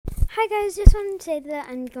Hi guys, just wanted to say that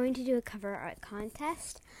I'm going to do a cover art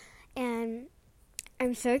contest, and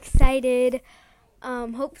I'm so excited.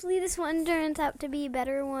 Hopefully this one turns out to be a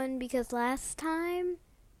better one, because last time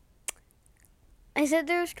I said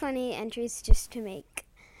there was 20 entries just to make,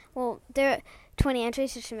 there are 20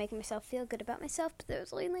 entries just to make myself feel good about myself, but there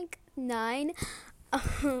was only like 9,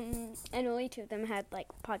 and only 2 of them had like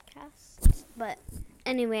podcasts. But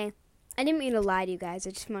anyway, I didn't mean to lie to you guys. I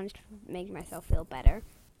just wanted to make myself feel better.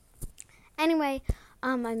 Anyway,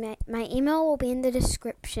 my email will be in the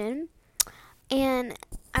description, and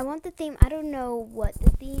I want the theme. I don't know what the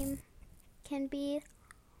theme can be.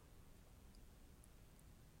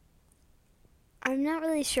 I'm not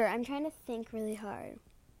really sure. I'm trying to think really hard.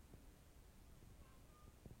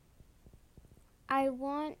 I'm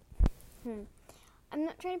not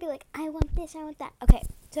trying to be like, I want this, I want that. Okay,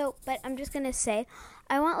 but I'm just gonna say,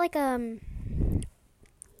 I want like I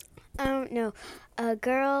don't know, a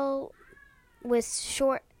girl with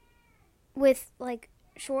short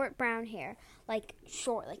brown hair, like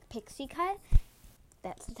pixie cut.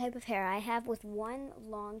 That's the type of hair I have, with one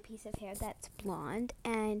long piece of hair that's blonde,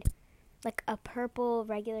 and like a purple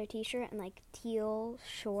regular t-shirt and like teal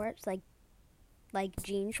shorts, like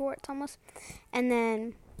jean shorts almost. And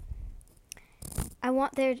then I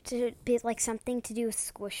want there to be like something to do with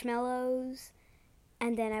Squishmallows.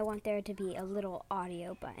 And then I want there to be a little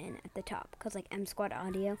audio button at the top, because like M Squad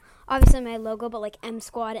audio. Obviously my logo, but like M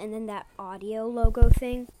Squad and then that audio logo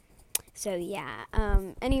thing. So yeah.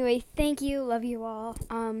 Anyway, thank you. Love you all.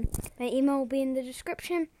 My email will be in the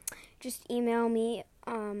description. Just email me.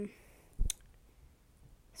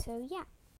 So yeah.